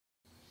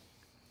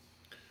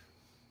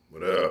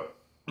But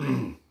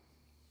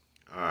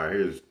alright,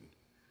 here's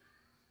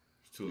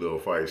two little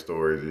fight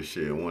stories and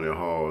shit. One in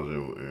halls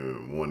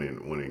and one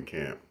in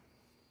camp.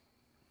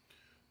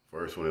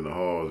 First one in the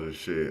halls and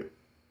shit.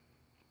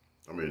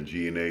 I'm in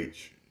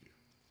G&H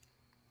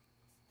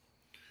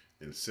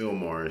and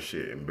Sylmar and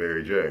shit and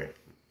Barry J.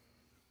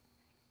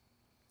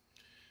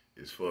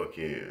 It's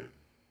fucking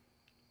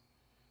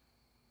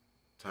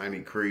Tiny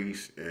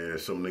Crease and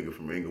some nigga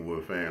from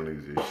Inglewood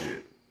Families and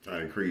shit.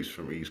 Tiny Crease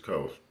from East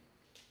Coast.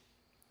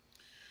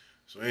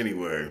 So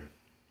anyway,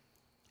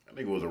 that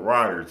nigga was a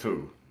rider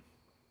too.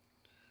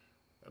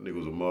 That nigga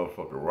was a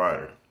motherfucking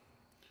rider.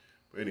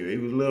 But anyway, he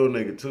was a little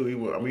nigga too. He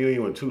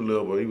wasn't too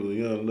little, but he was a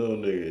young little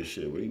nigga and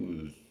shit. But he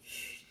was,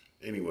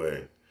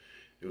 anyway,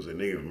 it was a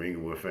nigga from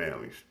Inglewood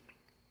Families.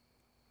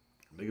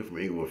 A nigga from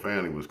Inglewood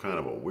Family was kind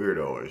of a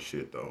weirdo and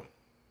shit though.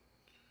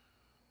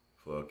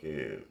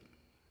 Fucking,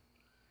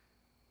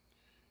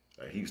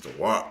 like he used to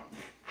walk.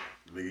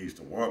 Nigga used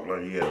to walk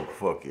like he had a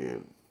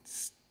fucking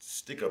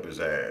stick up his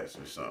ass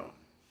or something.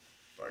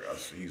 Like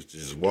he used to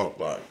just walk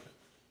like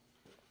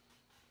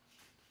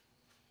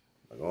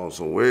on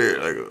some weird,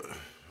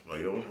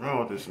 like what's wrong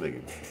with this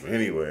nigga?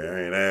 Anyway,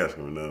 I ain't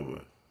asking him nothing,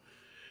 but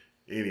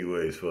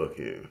anyways,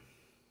 fucking,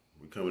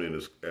 we coming in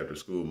this after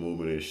school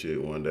movement and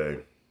shit one day.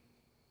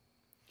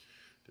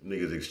 The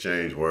niggas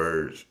exchange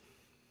words.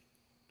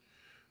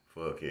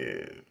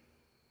 Fucking,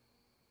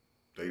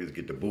 they just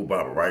get the boo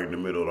bop right in the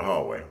middle of the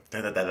hallway.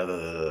 Da, da, da, da, da,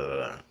 da,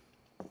 da.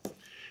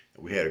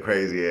 And we had a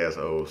crazy ass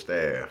old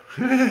staff.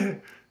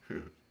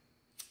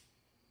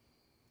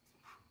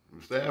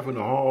 Staff in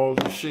the halls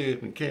and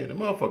shit and can't. The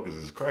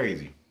motherfuckers is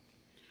crazy.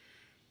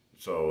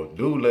 So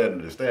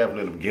the staff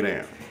let him get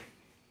down.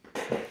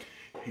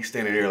 He's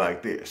standing there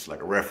like this,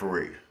 like a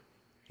referee.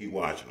 He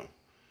watching him.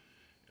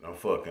 And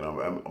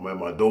I'm at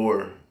my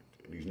door.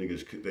 And these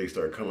niggas, they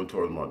start coming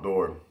towards my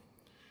door.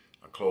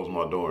 I close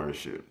my door and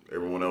shit.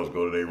 Everyone else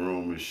go to their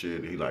room and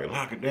shit. He like,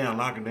 lock it down,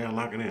 lock it down,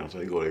 lock it down. So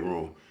he go to their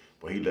room.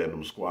 But he letting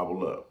them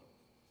squabble up.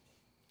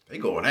 They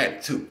going at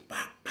it too. Bop,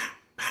 bop,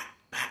 bop,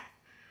 bop,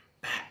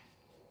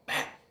 bop,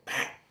 bop,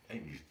 bop.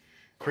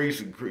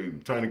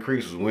 Tiny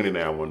Crease was winning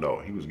that one though.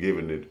 He was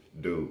giving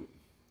it, dude.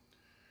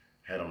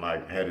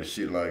 Had his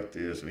shit like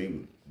this, and he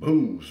was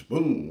boom,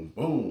 boom,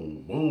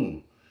 boom,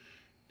 boom.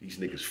 These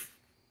niggas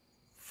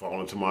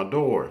fall into my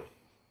door.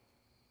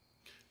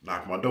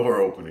 Knock my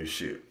door open and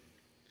shit.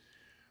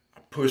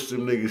 I pushed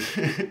them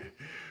niggas,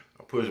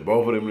 I pushed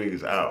both of them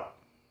niggas out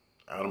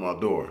of my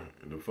door.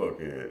 And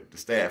the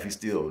staff, he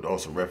still on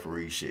some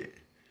referee shit.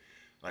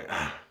 Like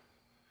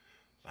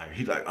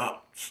he like,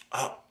 up.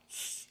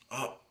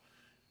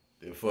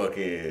 Then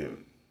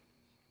fucking,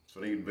 so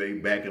they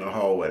back in the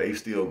hallway, they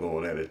still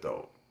going at it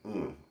though.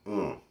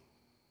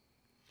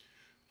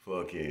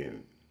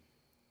 Fucking,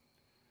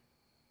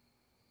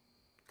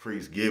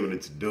 Crease giving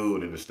it to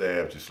dude and the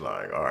staff just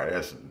like, all right,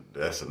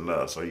 that's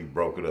enough. So he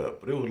broke it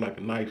up. But it was like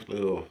a nice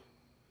little,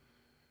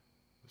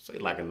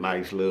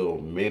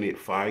 minute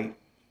fight.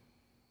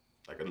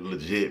 Like a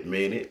legit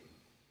minute.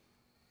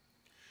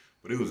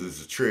 But it was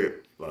just a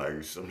trip. Like,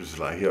 I'm just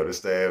like, yo, the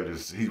staff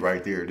he's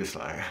right there, just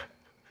like,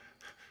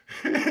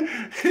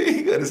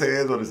 he got his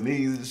hands on his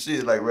knees and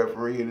shit, like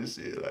refereeing and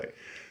shit. Like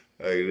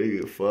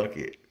nigga, fuck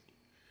it.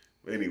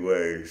 But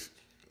anyways,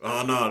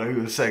 oh no,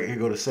 he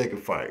go to second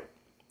fight.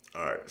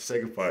 All right,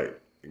 second fight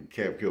in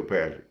Camp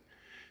Kilpatrick.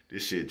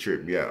 This shit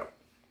tripped me out.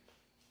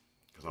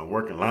 Cause I'm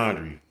working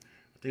laundry.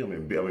 I think I'm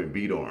in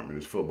B-dorm and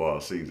it's football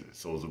season.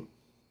 So it's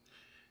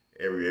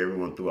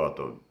everyone throughout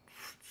the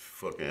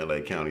fucking LA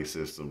County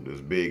system,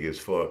 this big as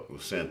fuck,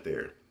 was sent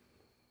there.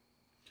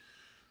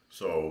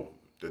 So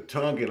the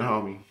Tongan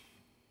homie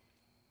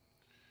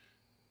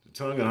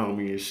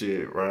and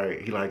shit,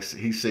 right?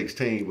 He's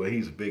 16, but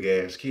he's a big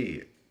ass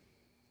kid.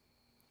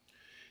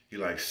 He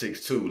like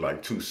 6'2",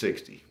 like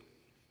 260,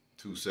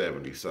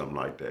 270, something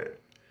like that.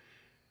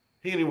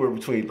 He anywhere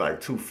between like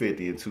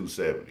 250 and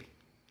 270.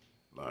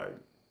 Like,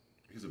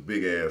 he's a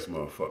big ass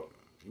motherfucker.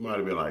 He might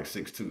have been like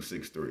 6'2",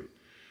 6'3",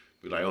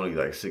 but like only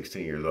like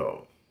 16 years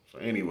old. So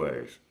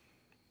anyways,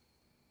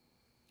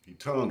 he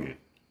Tongan.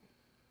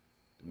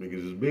 The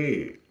niggas is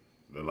big.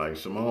 They're like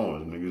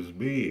Samoans. The niggas is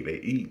big. They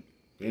eat.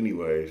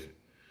 Anyways,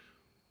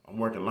 I'm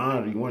working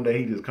laundry. One day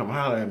he just come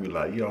holler at me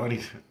like, yo, I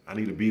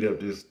need to beat up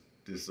this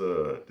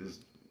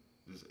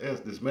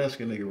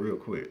Mexican nigga real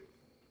quick.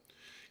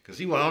 Cause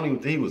I don't even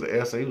think he was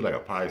an SA. He was like a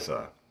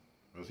paisa.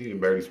 Cause he didn't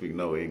barely speak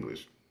no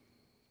English.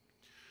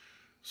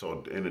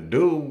 So, and the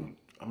dude,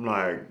 I'm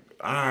like,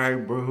 all right,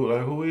 bro,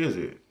 like, who is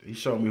it? He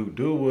showed me who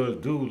dude was.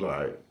 Dude,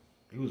 like,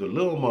 he was a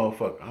little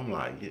motherfucker. I'm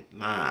like,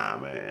 nah,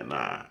 man,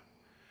 nah.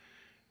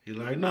 He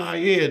like, nah,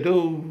 yeah,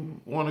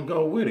 dude, want to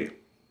go with it.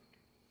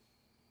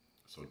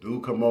 So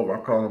dude come over, I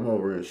call him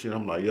over and shit.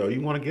 I'm like, yo,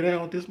 you want to get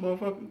down with this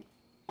motherfucker?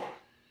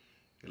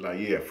 He like,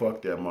 yeah,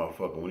 fuck that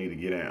motherfucker. We need to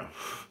get down.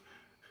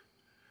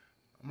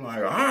 I'm like,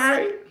 all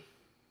right.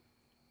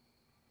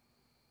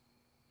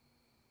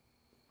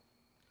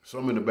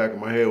 Something in the back of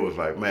my head was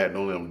like, Matt,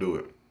 don't let him do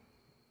it.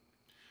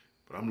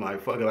 But I'm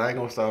like, fuck it, I ain't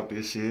gonna stop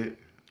this shit.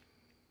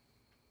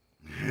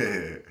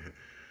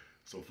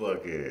 So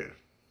fucking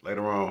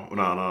later on,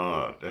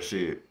 no, that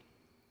shit.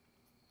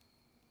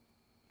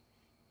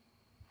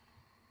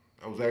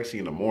 I was actually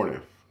in the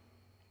morning.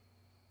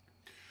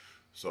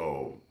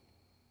 So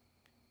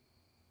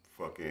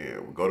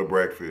fucking we go to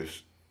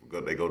breakfast.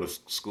 They go to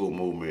school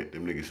movement.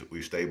 Them niggas,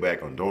 we stay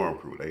back on dorm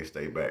crew. They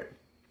stay back.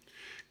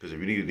 Because if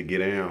you needed to get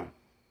down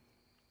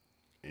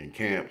in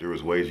camp, there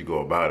was ways you go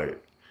about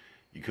it.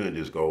 You couldn't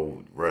just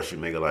go rush a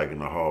nigga like in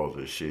the halls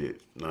and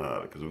shit.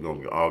 Nah, because we're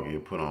going to all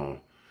get put on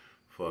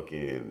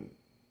fucking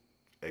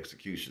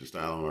execution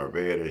style on our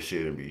bed and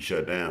shit and be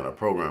shut down. Our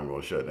program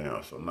going to shut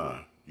down. So nah,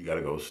 you got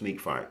to go sneak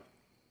fight.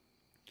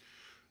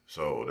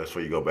 So that's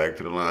where you go back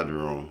to the laundry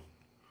room,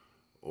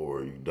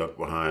 or you duck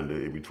behind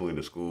in between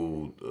the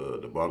school,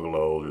 the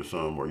bungalows or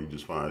something, or you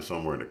just find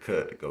somewhere in the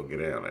cut to go get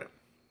down at.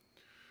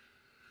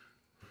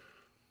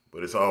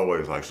 But it's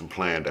always like some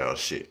planned out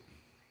shit.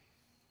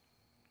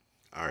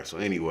 All right, so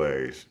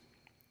anyways,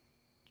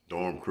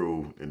 dorm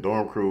crew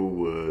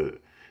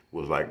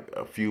was like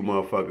a few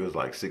motherfuckers,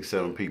 like 6,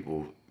 7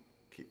 people,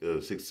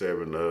 6,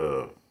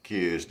 7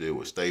 kids that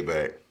would stay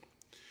back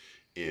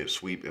and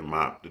sweep and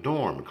mop the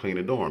dorm and clean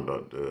the dorm,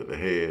 the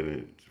head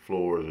and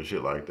floors and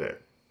shit like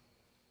that.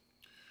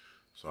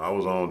 So I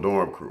was on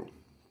dorm crew.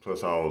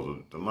 Plus I was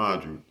the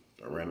laundry.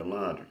 I ran the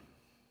laundry.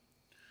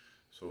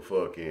 So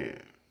fucking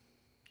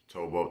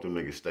told both them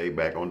niggas stay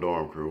back on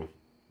dorm crew.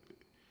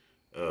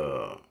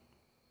 Cause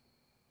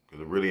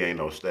there really ain't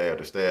no staff.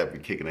 The staff be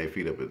kicking their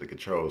feet up at the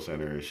control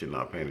center and shit,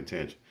 not paying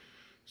attention.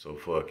 So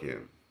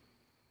fucking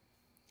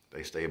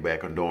they stay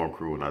back on dorm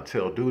crew, and I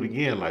tell dude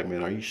again, like,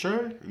 man, are you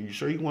sure? Are you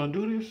sure you want to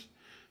do this?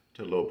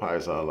 Tell little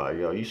Python, like,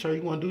 yo, you sure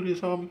you want to do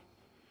this, homie?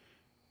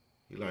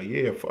 He like,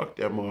 yeah, fuck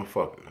that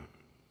motherfucker.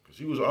 Cause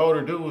he was an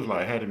older dude, was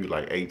like, had to be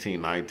like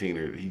 18, 19,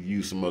 or he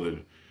used some other,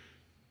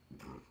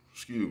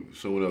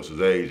 someone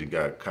else's age and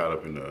got caught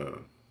up in the,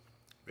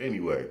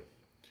 anyway.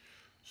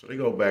 So they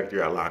go back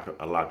there, I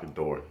lock the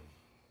door.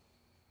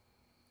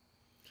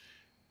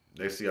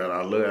 They see how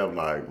I look, I'm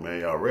like,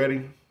 man, y'all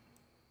ready?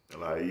 They're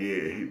like,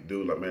 yeah. He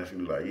dude like, man, she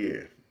was like,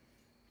 yeah.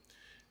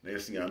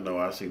 Next thing I know,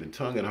 I see the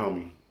Tongan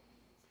homie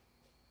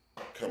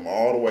come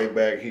all the way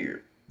back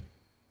here.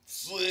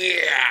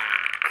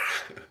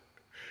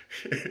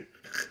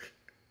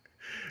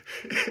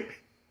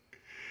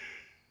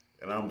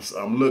 And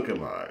I'm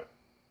looking like,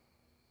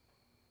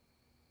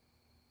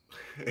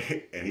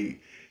 and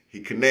he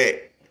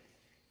connect,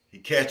 he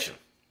catch him,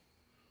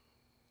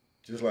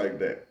 just like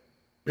that.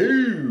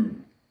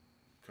 Boom,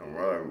 come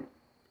right,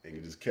 and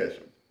you just catch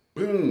him.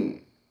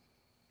 Boom.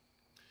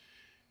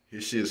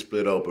 His shit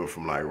split open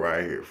from like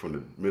right here, from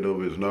the middle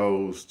of his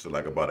nose to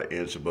like about 1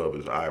 inch above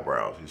his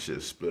eyebrows. His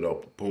shit split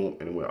open, boom,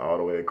 and it went all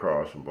the way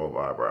across from both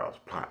eyebrows,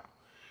 pop.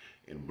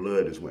 And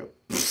blood just went.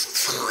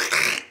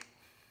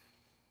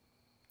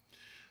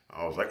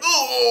 I was like,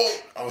 oh!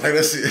 I was like,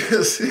 that's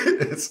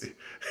it.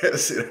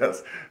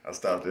 I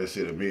stopped that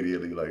shit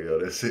immediately, like, yo,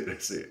 that's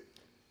it.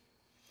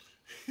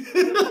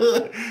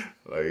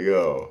 Like,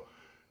 yo,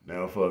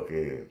 now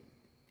fucking,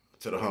 I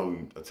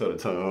tell the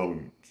Tongan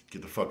homie,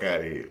 get the fuck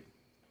out of here.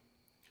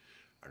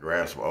 I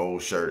grabbed some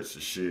old shirts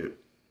and shit.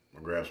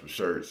 I grabbed some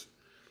shirts.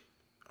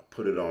 I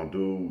put it on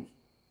dude's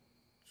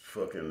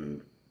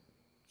fucking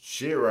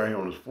shit right here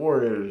on his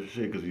forehead and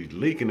shit, because he's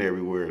leaking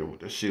everywhere.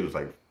 That shit was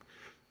like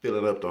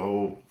filling up the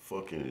whole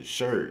fucking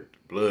shirt.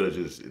 Blood is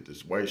just,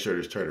 this white shirt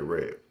is turning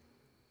red.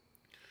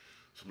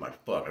 So I'm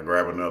like, fuck, I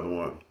grab another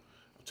one.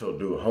 I told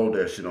dude, hold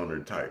that shit on there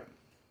tight.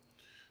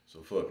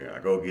 So fucking, I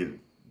go get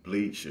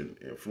bleach and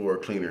floor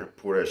cleaner,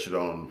 pour that shit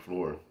on the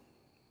floor,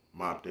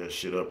 mop that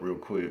shit up real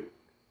quick,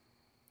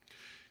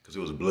 because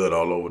there was blood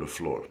all over the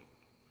floor.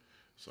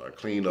 So I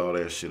cleaned all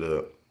that shit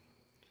up.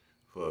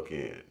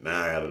 Fucking, now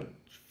I gotta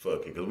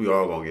fucking, because we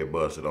all gonna get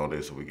busted on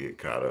this if we get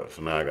caught up.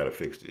 So now I gotta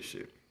fix this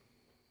shit.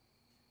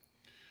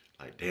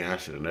 Like, damn, I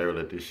should have never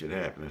let this shit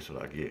happen. That's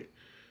what I get.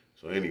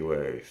 So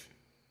anyways,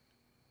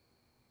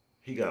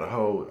 he got a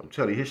hold. I'm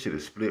telling you, his shit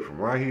is split from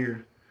right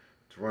here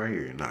to right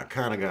here. And I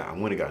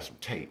went and got some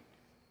tape.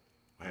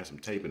 I had some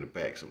tape in the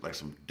back,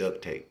 some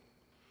duct tape.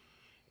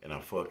 And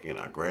I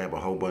grabbed a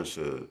whole bunch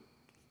of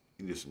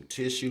either some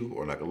tissue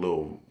or like I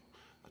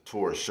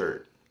tore a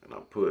shirt. And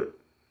I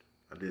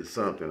did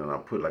something and I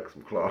put like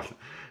some cloth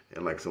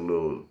and like some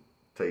little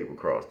tape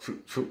across.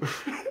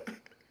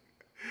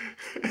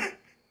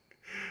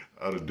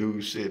 All the dude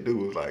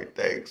was like,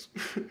 thanks.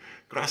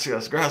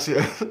 Gracias.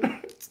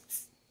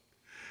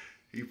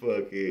 He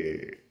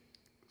fucking,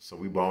 so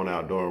we boned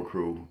out dorm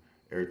crew,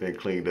 everything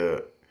cleaned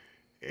up,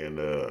 and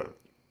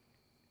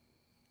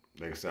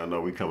next thing I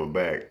know, we coming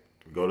back.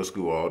 We go to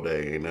school all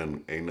day, ain't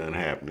nothing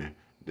happening.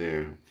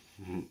 Then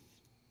we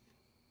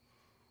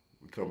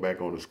come back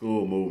on the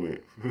school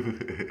movement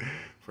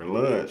for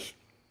lunch,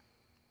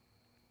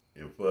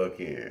 and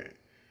fucking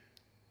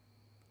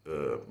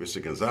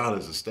Mr.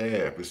 Gonzalez, the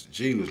staff, Mr.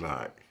 G was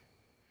like,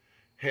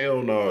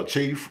 hell no,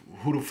 Chief,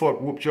 who the fuck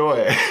whooped your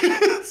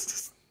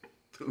ass?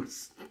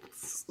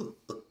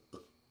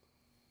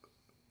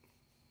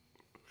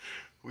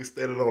 We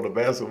standing on the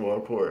basketball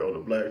court on the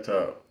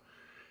blacktop,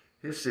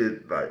 His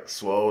shit like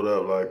swelled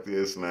up like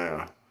this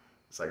now.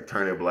 It's like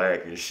turning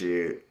black and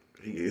shit.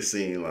 It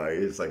seemed like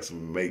it's like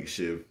some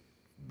makeshift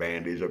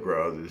bandage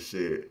across his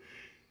shit.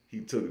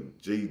 G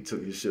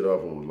took his shit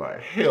off and was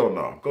like, hell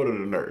no, go to the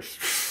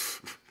nurse.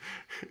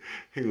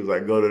 He was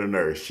like, go to the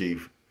nurse,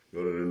 chief.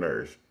 Go to the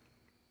nurse.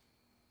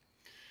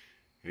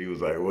 He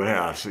was like, what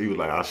happened? He was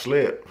like, I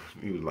slept.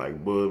 He was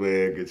like, bud,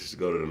 man,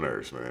 go to the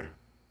nurse, man.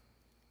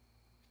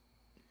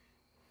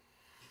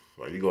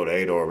 Like, you go to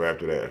ADOR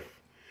after that.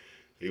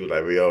 He was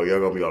like, yo, y'all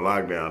gonna be on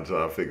lockdown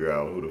until I figure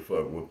out who the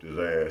fuck whooped his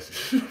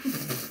ass.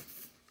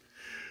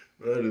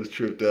 I just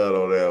tripped out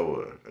on that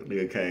one. That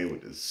nigga came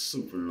with this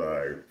super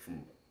like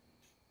from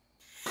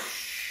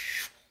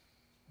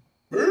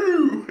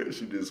boo, and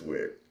she just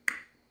went.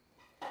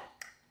 I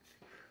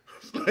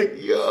was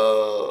like,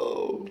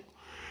 yo.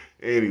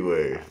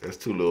 Anyway, that's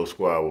two little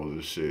squabbles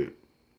and shit.